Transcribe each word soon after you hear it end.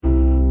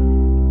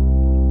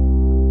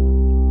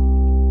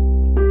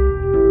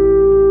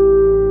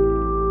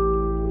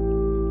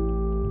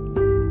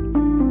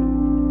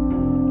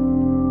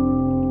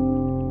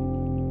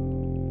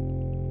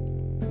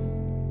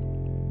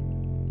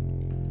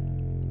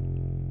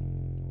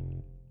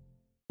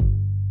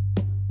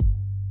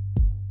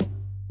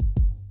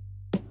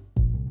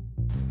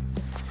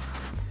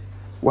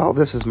Well,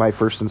 this is my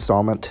first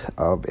installment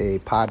of a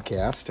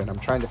podcast, and I'm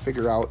trying to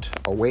figure out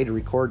a way to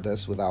record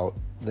this without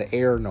the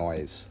air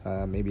noise.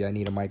 Maybe I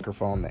need a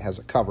microphone that has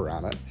a cover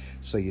on it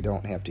so you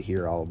don't have to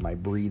hear all of my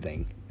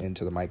breathing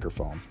into the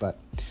microphone. But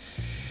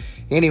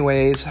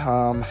anyways,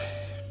 the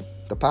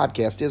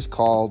podcast is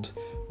called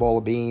Bowl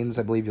of Beans.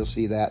 I believe you'll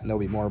see that, and there'll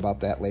be more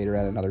about that later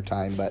at another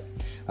time. But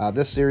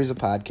this series of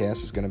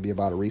podcasts is going to be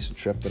about a recent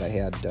trip that I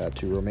had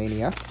to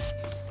Romania.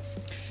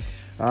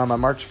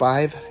 On March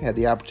 5, I had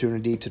the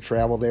opportunity to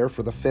travel there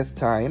for the fifth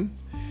time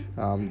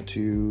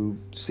to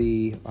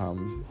see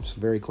some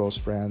very close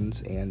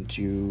friends and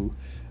to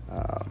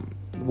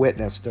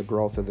witness the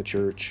growth of the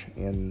church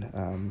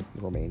in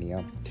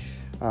Romania.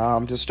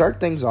 To start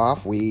things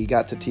off, we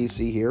got to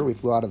TC here. We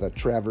flew out of the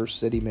Traverse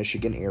City,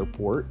 Michigan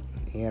airport,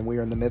 and we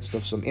were in the midst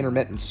of some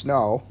intermittent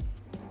snow,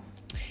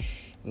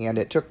 and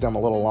it took them a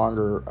little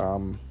longer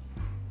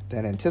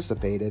than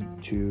anticipated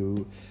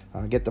to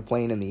get the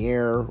plane in the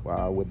air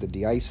with the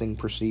de-icing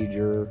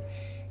procedure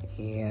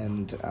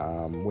and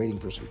waiting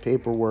for some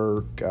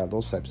paperwork,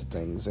 those types of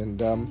things.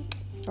 And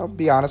I'll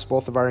be honest,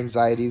 both of our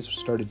anxieties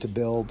started to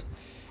build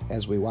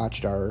as we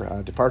watched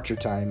our departure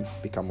time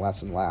become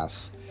less and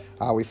less.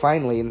 We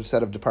finally,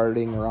 instead of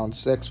departing around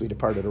 6, we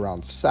departed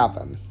around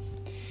 7.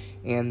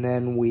 And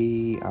then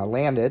we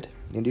landed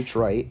in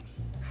Detroit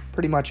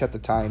pretty much at the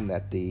time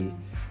that the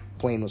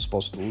plane was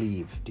supposed to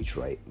leave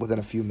Detroit, within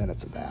a few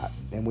minutes of that.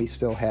 And we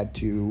still had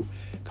to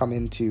come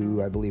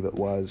into, I believe it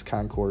was,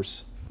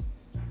 Concourse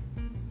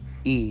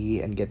E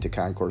and get to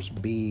Concourse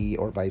B,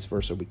 or vice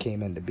versa. We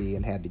came into B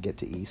and had to get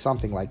to E,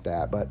 something like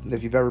that. But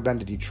if you've ever been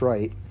to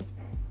Detroit,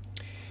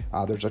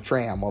 there's a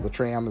tram. Well, the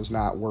tram is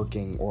not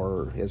working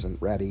or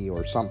isn't ready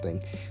or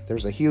something.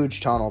 There's a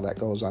huge tunnel that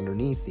goes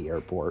underneath the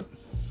airport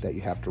that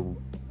you have to,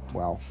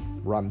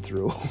 run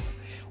through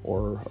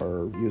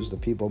or use the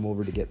people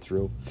mover to get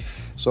through.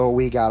 So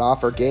we got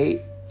off our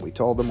gate. We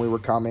told them we were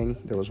coming.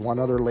 There was one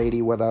other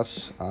lady with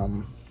us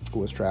who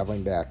was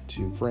traveling back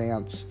to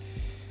France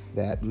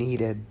that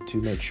needed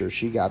to make sure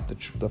she got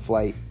the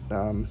flight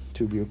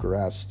to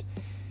Bucharest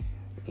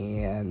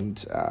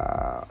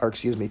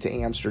to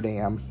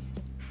Amsterdam.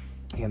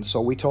 And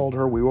so we told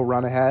her we will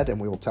run ahead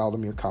and we will tell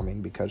them you're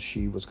coming, because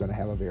she was going to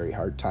have a very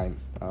hard time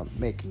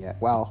making it.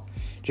 Well,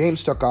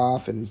 James took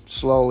off and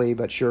slowly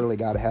but surely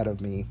got ahead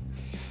of me,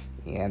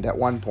 and at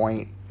one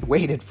point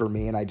waited for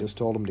me, and I just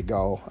told him to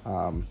go.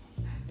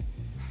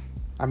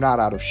 I'm not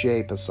out of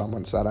shape, as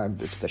someone said.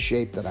 It's the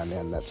shape that I'm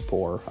in that's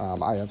poor.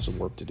 I have some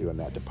work to do in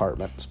that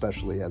department,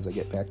 especially as I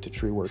get back to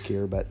tree work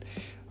here. But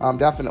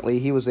definitely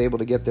he was able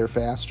to get there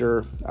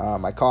faster.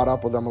 I caught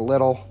up with him a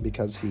little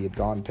because he had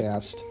gone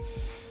past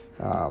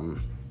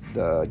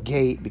the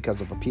gate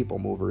because of a people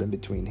mover in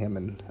between him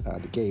and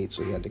the gate,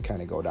 so he had to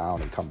kind of go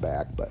down and come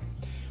back. But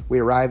we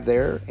arrived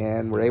there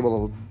and were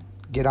able to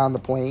get on the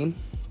plane,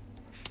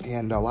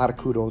 and a lot of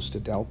kudos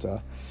to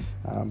Delta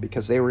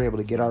because they were able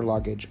to get our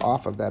luggage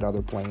off of that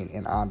other plane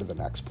and onto the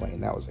next plane.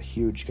 That was a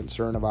huge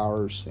concern of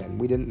ours, and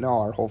we didn't know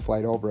our whole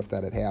flight over if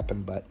that had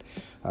happened, but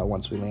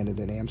once we landed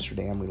in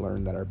Amsterdam, we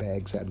learned that our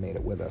bags had made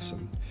it with us,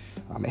 and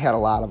it had a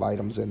lot of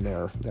items in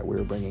there that we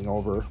were bringing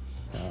over.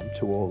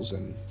 Tools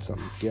and some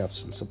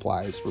gifts and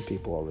supplies for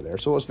people over there.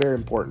 So it was very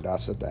important to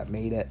us that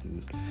made it,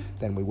 and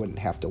then we wouldn't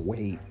have to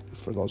wait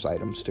for those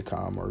items to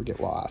come or get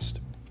lost.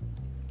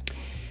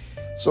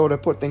 So to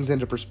put things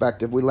into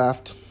perspective, we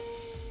left,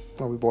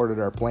 we boarded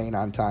our plane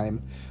on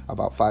time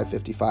about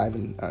 5:55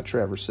 in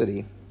Traverse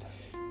City,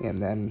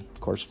 and then,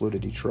 of course, flew to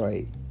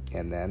Detroit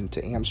and then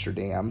to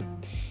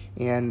Amsterdam.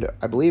 And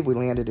I believe we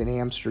landed in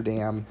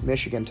Amsterdam,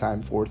 Michigan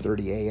time,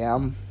 4:30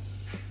 a.m.,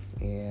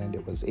 and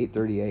it was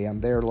 8:30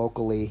 a.m. there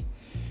locally,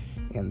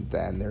 and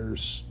then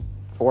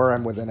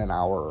I'm within an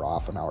hour or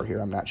off an hour here,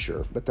 I'm not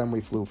sure. But then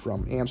we flew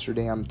from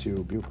Amsterdam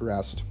to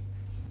Bucharest.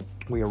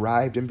 We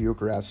arrived in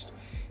Bucharest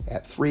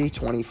at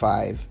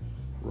 3:25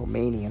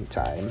 Romanian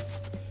time,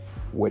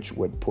 which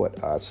would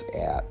put us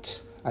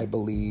at, I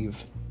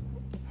believe,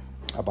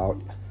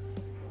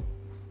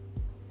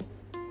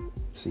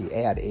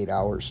 add 8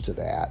 hours to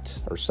that,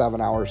 or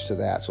 7 hours to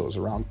that, so it was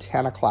around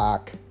 10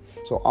 o'clock.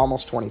 So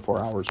almost 24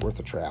 hours worth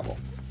of travel.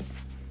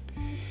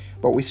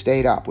 But we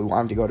stayed up. We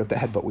wanted to go to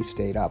bed, but we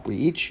stayed up.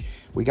 We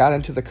got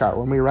into the car.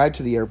 When we arrived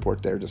to the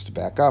airport there, just to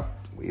back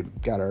up, we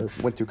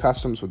went through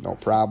customs with no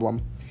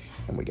problem,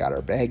 and we got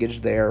our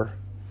baggage there.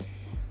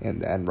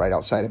 And then right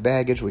outside of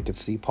baggage, we could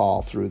see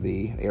Paul through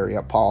the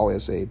area. Paul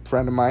is a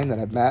friend of mine that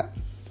I've met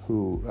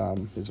who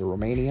is a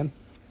Romanian,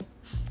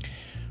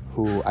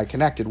 who I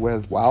connected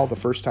with the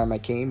first time I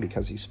came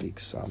because he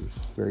speaks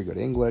very good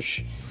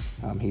English.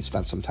 He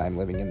spent some time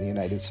living in the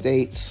United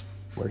States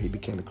where he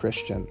became a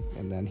Christian,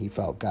 and then he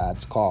felt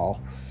God's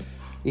call.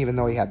 Even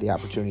though he had the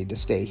opportunity to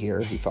stay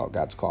here, he felt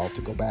God's call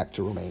to go back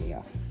to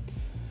Romania.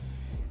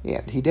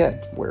 And he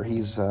did, where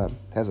he's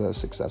has a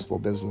successful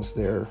business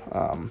there.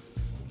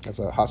 As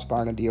a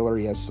Husqvarna dealer,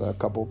 he has a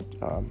couple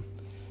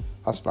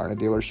Husqvarna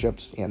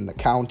dealerships in the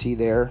county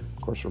there.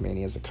 Of course,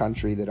 Romania is a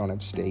country. They don't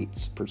have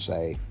states per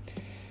se.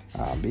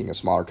 being a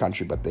smaller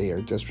country, but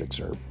their districts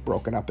are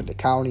broken up into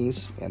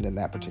counties, and in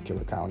that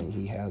particular county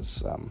he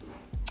has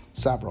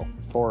several,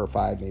 4 or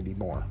 5, maybe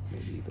more,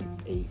 maybe even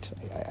 8.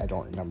 I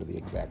don't remember the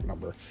exact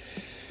number.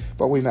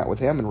 But we met with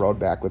him and rode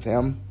back with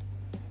him.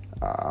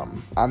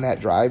 On that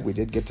drive, we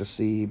did get to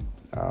see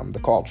the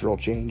cultural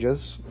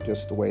changes,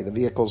 just the way the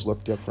vehicles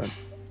look different,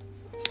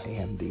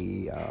 and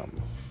the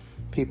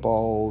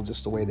people,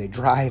 just the way they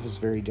drive is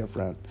very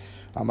different.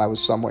 I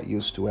was somewhat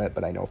used to it,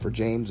 but I know for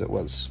James it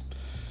was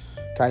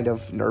kind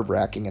of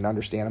nerve-wracking, and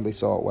understandably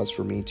so it was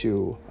for me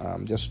too.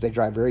 Just they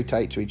drive very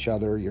tight to each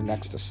other. You're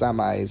next to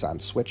semis on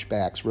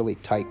switchbacks, really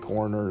tight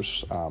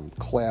corners,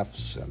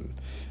 cliffs, and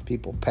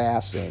people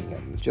passing,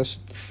 and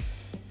just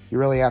you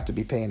really have to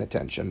be paying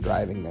attention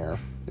driving there.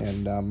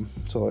 And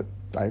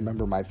I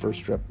remember my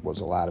first trip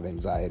was a lot of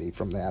anxiety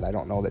from that. I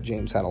don't know that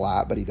James had a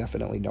lot, but he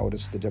definitely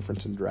noticed the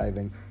difference in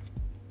driving.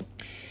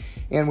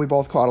 And we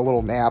both caught a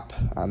little nap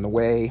on the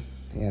way,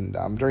 and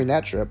during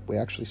that trip we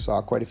actually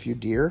saw quite a few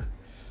deer.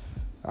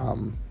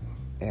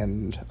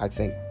 And I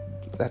think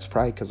that's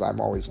probably because I'm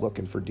always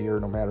looking for deer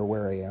no matter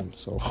where I am.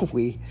 So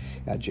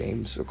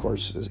James, of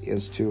course,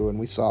 is too. And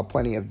we saw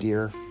plenty of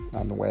deer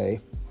on the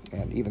way,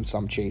 and even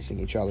some chasing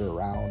each other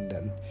around,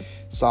 and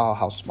saw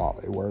how small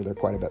they were. They're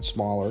quite a bit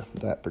smaller,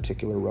 that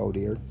particular roe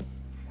deer.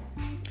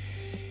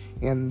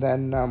 And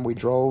then we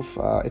drove,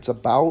 it's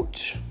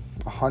about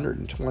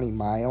 120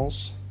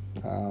 miles,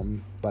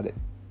 but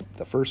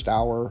the first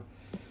hour,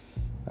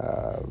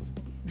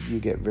 you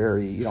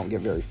don't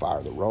get very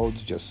far. The road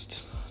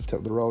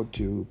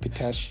to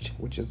Pitești,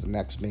 which is the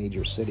next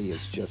major city,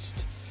 is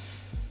just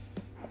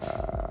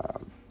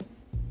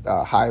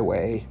a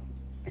highway.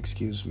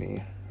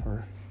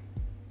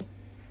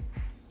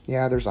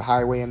 There's a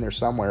highway in there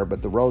somewhere,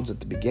 but the road's at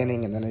the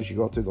beginning, and then as you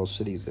go through those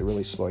cities, they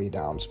really slow you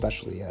down,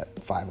 especially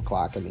at 5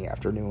 o'clock in the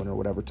afternoon or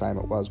whatever time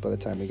it was by the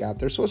time we got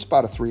there. So it's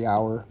about a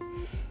 3-hour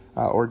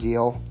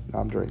ordeal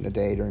during the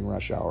day, during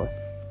rush hour.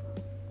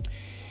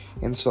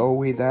 And so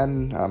we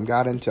then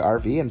got into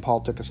RV, and Paul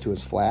took us to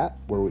his flat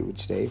where we would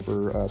stay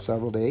for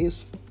several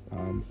days.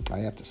 I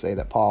have to say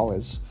that Paul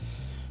is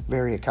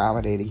very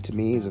accommodating to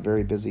me. He's a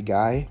very busy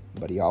guy,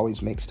 but he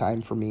always makes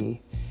time for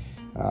me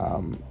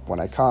when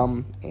I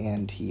come,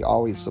 and he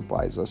always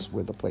supplies us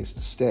with a place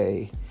to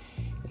stay.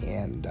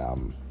 And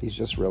he's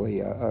just really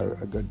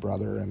a good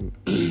brother, and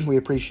we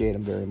appreciate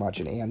him very much.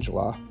 And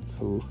Angela,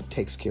 who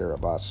takes care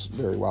of us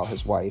very well,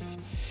 his wife,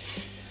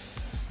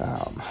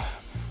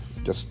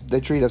 they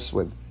treat us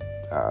with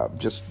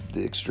just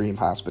the extreme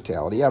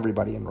hospitality.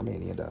 Everybody in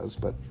Romania does,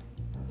 but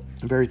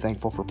I'm very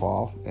thankful for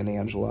Paul and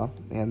Angela.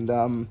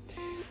 And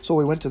so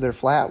we went to their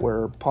flat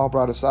where Paul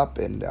brought us up,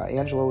 and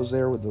Angela was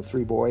there with the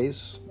 3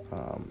 boys,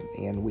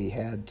 and we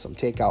had some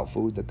takeout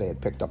food that they had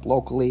picked up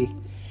locally,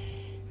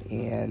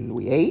 and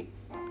we ate,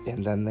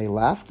 and then they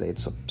left. They had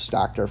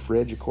stocked our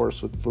fridge, of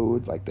course, with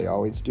food like they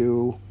always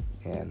do,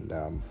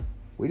 and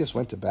we just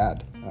went to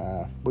bed.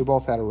 We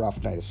both had a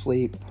rough night of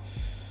sleep.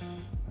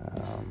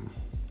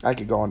 I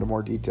could go into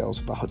more details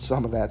about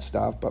some of that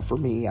stuff, but for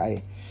me,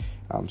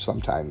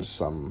 sometimes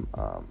some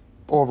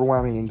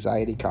overwhelming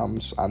anxiety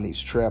comes on these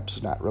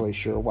trips. Not really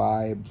sure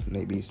why.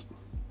 Maybe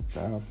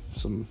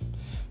some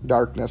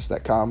darkness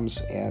that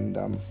comes, and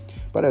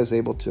but I was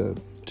able to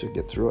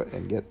get through it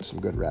and get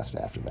some good rest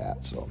after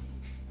that. So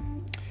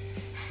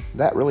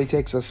that really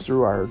takes us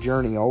through our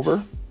journey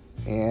over,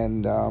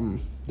 and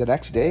the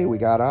next day we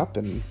got up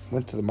and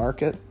went to the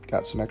market,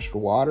 got some extra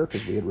water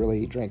because we had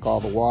really drank all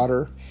the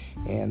water,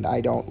 and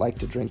I don't like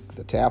to drink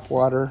the tap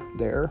water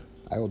there.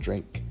 I will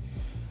drink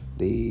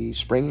the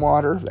spring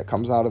water that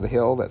comes out of the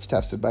hill that's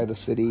tested by the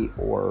city,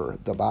 or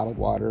the bottled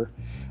water.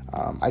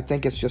 I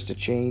think it's just a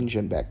change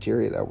in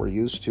bacteria that we're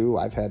used to.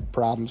 I've had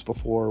problems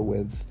before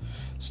with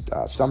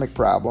stomach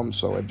problems,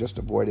 so I've just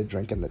avoided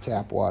drinking the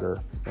tap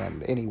water,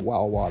 and any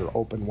well water,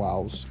 open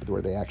wells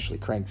where they actually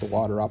crank the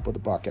water up with a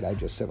bucket. I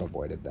just have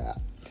avoided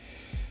that.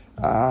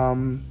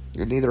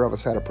 Neither of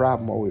us had a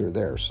problem while we were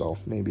there, so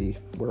maybe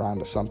we're on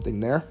to something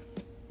there.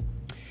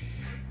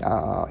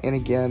 And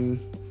again,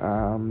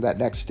 that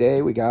next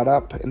day we got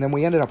up, and then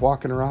we ended up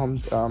walking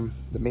around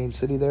the main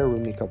city there,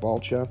 Rumnica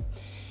Valcea,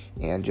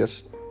 and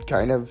just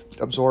kind of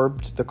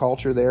absorbed the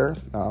culture there.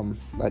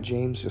 Let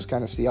James just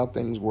kind of see how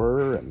things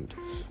were, and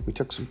we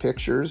took some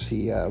pictures.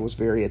 He was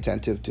very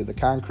attentive to the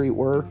concrete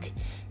work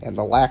and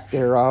the lack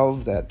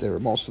thereof, that there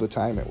most of the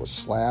time it was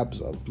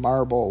slabs of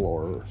marble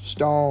or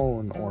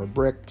stone or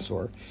bricks,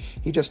 or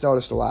he just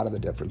noticed a lot of the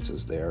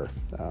differences there.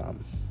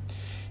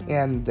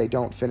 And they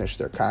don't finish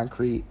their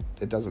concrete.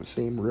 It doesn't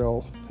seem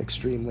real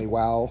extremely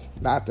well.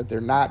 Not that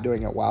they're not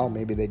doing it well,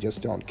 maybe they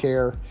just don't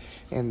care.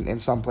 And in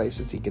some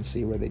places he could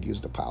see where they'd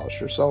used a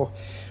polisher. So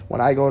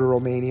when I go to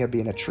Romania,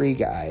 being a tree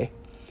guy,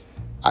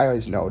 I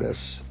always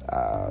notice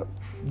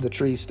the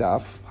tree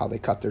stuff, how they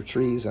cut their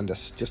trees into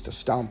just a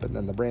stump and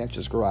then the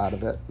branches grow out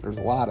of it. There's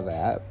a lot of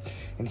that.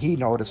 And he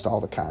noticed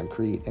all the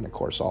concrete and, of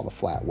course, all the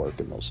flat work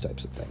and those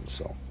types of things.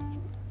 So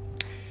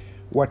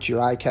what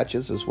your eye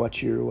catches is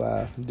what you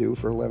do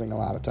for a living a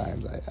lot of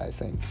times, I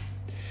think.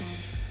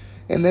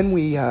 And then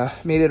we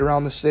made it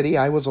around the city.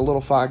 I was a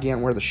little foggy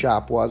on where the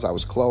shop was. I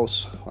was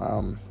close.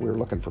 We were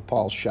looking for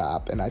Paul's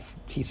shop, and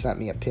he sent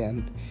me a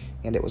pin,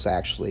 and it was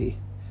actually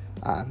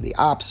on the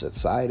opposite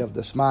side of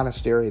this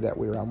monastery that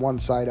we were on one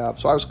side of.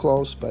 So I was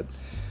close, but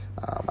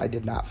I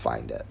did not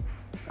find it.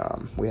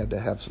 We had to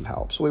have some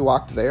help. So we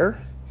walked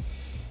there,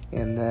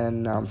 and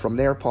then from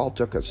there, Paul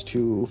took us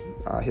to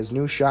his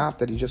new shop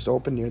that he just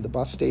opened near the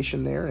bus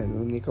station there in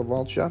Lumnica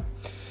Volcha.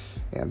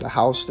 And a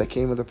house that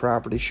came with the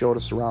property, showed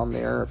us around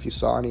there. If you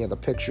saw any of the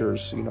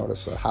pictures, you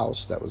notice a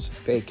house that was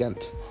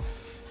vacant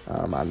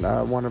on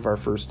one of our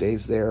first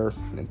days there,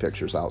 and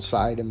pictures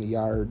outside in the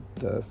yard,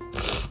 the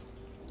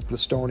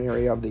stone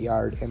area of the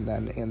yard, and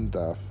then in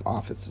the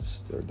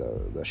offices, or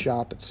the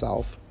shop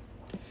itself.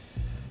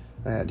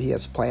 And he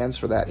has plans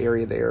for that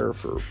area there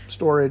for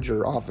storage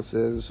or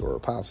offices, or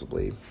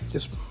possibly,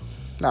 just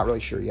not really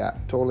sure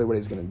yet totally what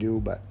he's going to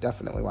do, but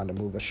definitely wanted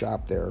to move a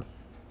shop there.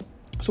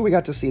 So we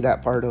got to see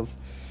that part of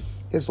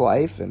his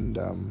life,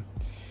 and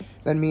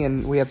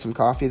then we had some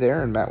coffee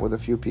there and met with a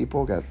few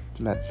people.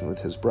 Met with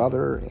his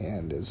brother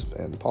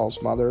and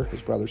Paul's mother.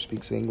 His brother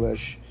speaks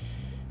English,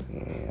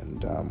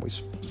 and we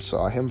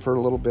saw him for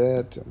a little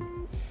bit.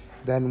 And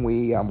then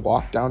we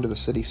walked down to the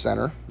city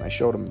center. I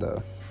showed him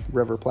the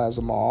River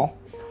Plaza Mall,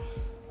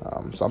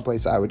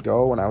 someplace I would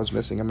go when I was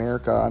missing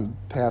America on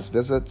past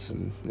visits,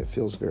 and it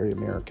feels very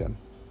American.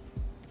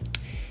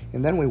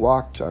 And then we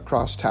walked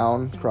across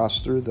town,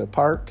 crossed through the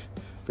park,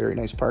 very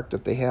nice park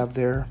that they have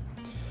there.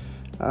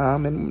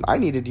 And I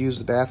needed to use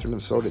the bathroom,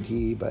 and so did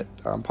he, but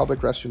public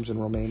restrooms in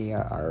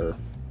Romania are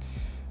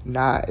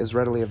not as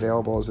readily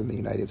available as in the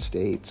United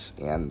States.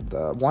 And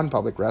the one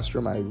public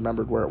restroom, I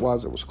remembered where it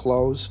was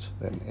closed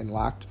and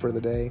locked for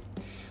the day.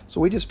 So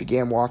we just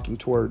began walking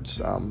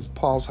towards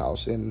Paul's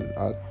house in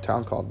a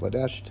town called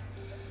Ledesht,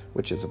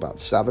 which is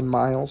about 7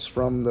 miles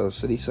from the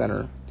city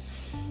center.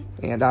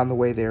 And on the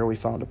way there, we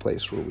found a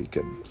place where we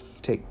could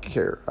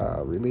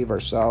relieve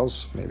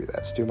ourselves. Maybe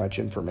that's too much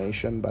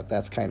information, but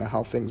that's kind of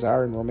how things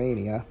are in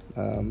Romania.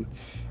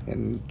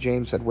 And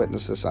James had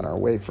witnessed this on our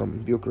way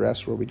from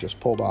Bucharest, where we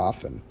just pulled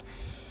off and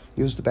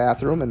used the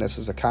bathroom, and this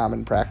is a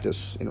common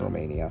practice in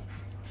Romania.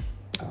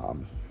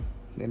 And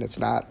it's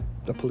not,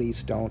 the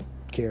police don't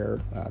care,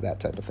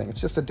 that type of thing.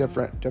 It's just a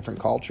different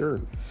culture.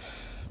 And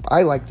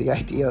I like the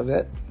idea of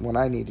it when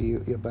I need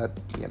to, but,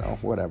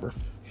 whatever.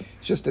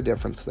 It's just a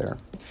difference there.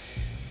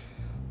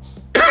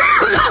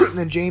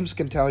 Then James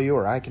can tell you,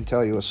 or I can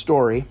tell you a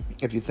story,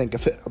 if you think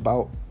of it,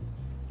 about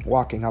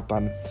walking up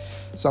on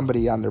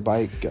somebody on their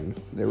bike and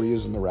they were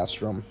using the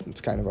restroom.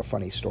 It's kind of a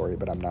funny story,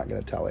 but I'm not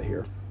going to tell it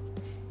here.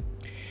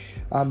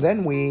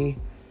 Then we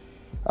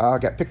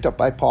got picked up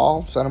by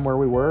Paul, sent him where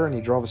we were, and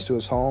he drove us to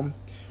his home,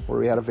 where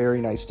we had a very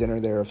nice dinner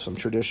there of some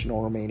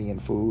traditional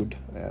Romanian food,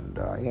 and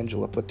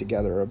Angela put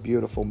together a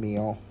beautiful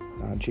meal.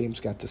 James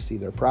got to see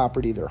their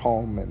property, their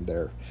home, and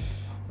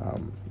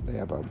they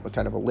have a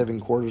kind of a living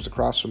quarters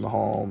across from the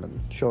home,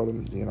 and showed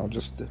him,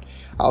 just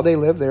how they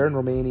live there in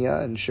Romania,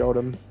 and showed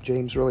him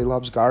James really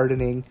loves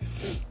gardening,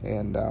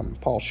 and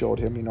Paul showed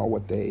him,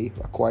 what they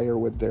acquire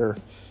with their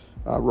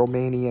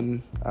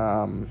Romanian.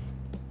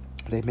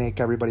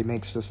 Everybody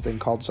makes this thing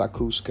called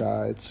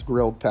zakuska. It's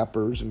grilled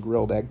peppers and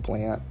grilled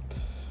eggplant,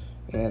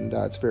 and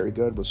it's very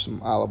good with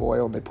some olive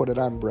oil, and they put it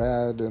on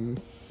bread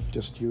and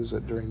just use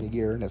it during the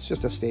year, and it's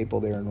just a staple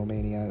there in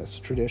Romania. It's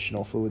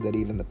traditional food that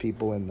even the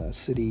people in the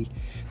city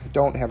that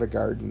don't have a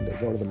garden, they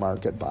go to the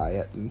market, buy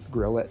it, and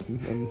grill it,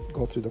 and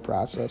go through the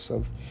process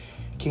of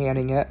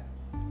canning it.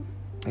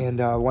 And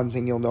one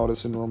thing you'll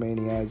notice in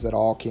Romania is that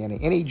all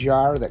canning, any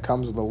jar that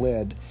comes with a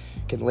lid,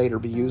 can later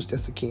be used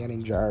as a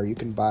canning jar. You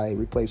can buy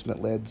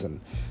replacement lids,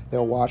 and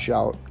they'll wash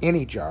out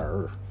any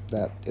jar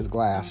that is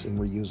glass and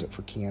reuse it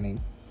for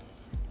canning.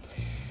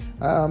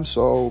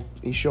 So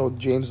he showed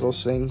James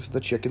those things, the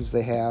chickens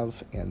they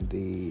have, and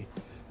the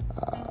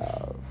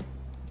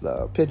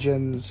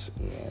pigeons,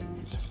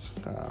 and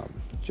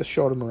just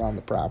showed him around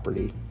the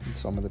property and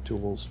some of the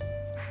tools.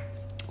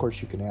 Of course,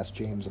 you can ask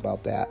James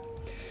about that,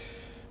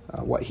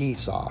 what he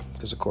saw,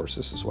 because, of course,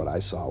 this is what I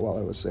saw while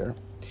I was there.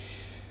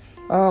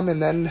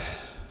 And then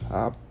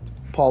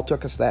Paul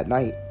took us that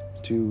night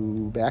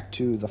back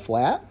to the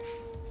flat.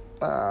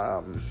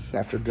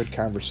 After a good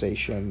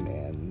conversation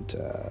and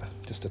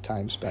just a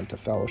time spent, a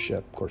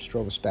fellowship, of course,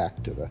 drove us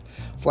back to the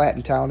flat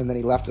in town, and then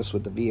he left us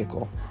with the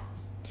vehicle.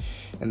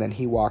 And then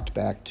he walked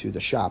back to the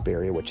shop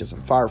area, which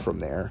isn't far from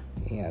there,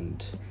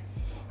 and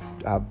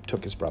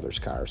took his brother's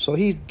car. So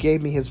he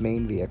gave me his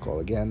main vehicle.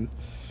 Again,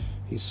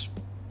 he's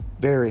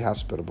very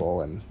hospitable,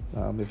 and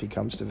if he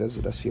comes to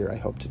visit us here, I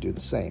hope to do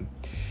the same.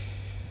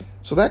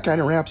 So that kind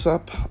of wraps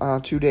up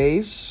 2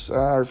 days,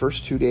 our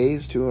first 2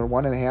 days,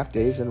 1.5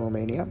 days in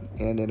Romania.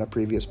 And in a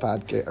previous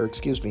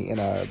podcast, in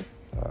a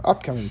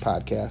upcoming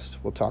podcast,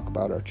 we'll talk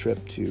about our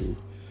trip to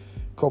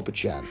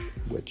Copacan,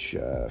 which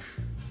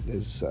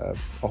is a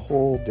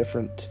whole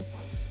different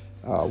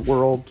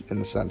world in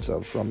the sense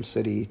of from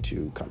city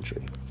to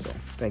country. So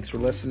thanks for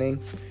listening,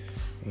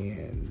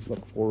 and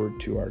look forward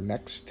to our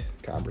next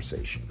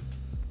conversation.